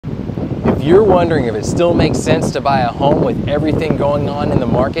If you're wondering if it still makes sense to buy a home with everything going on in the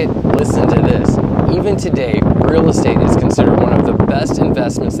market, listen to this. Even today, real estate is considered one of the best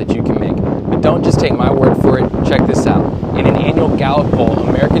investments that you can make. But don't just take my word for it, check this out. In an annual Gallup poll,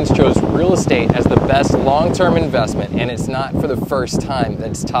 Americans chose real estate as the best long-term investment, and it's not for the first time that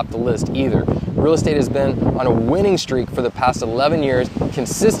it's topped the list either. Real estate has been on a winning streak for the past 11 years,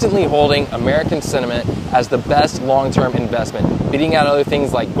 consistently holding American sentiment as the best long-term investment, beating out other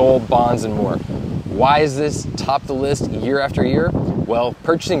things like gold, bonds, and more. Why is this top the list year after year? Well,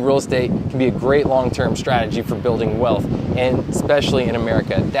 purchasing real estate can be a great long-term strategy for building wealth, and especially in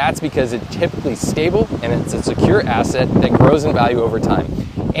America. That's because it's typically stable and it's a secure asset that grows in value over time.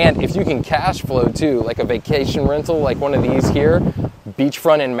 And if you can cash flow too, like a vacation rental like one of these here,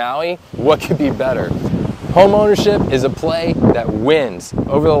 beachfront in Maui, what could be better? Home ownership is a play that wins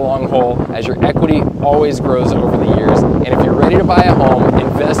over the long haul, as your equity always grows over the years. And if you're ready to buy a home,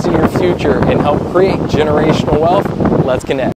 invest in your future, and help create generational wealth, let's connect.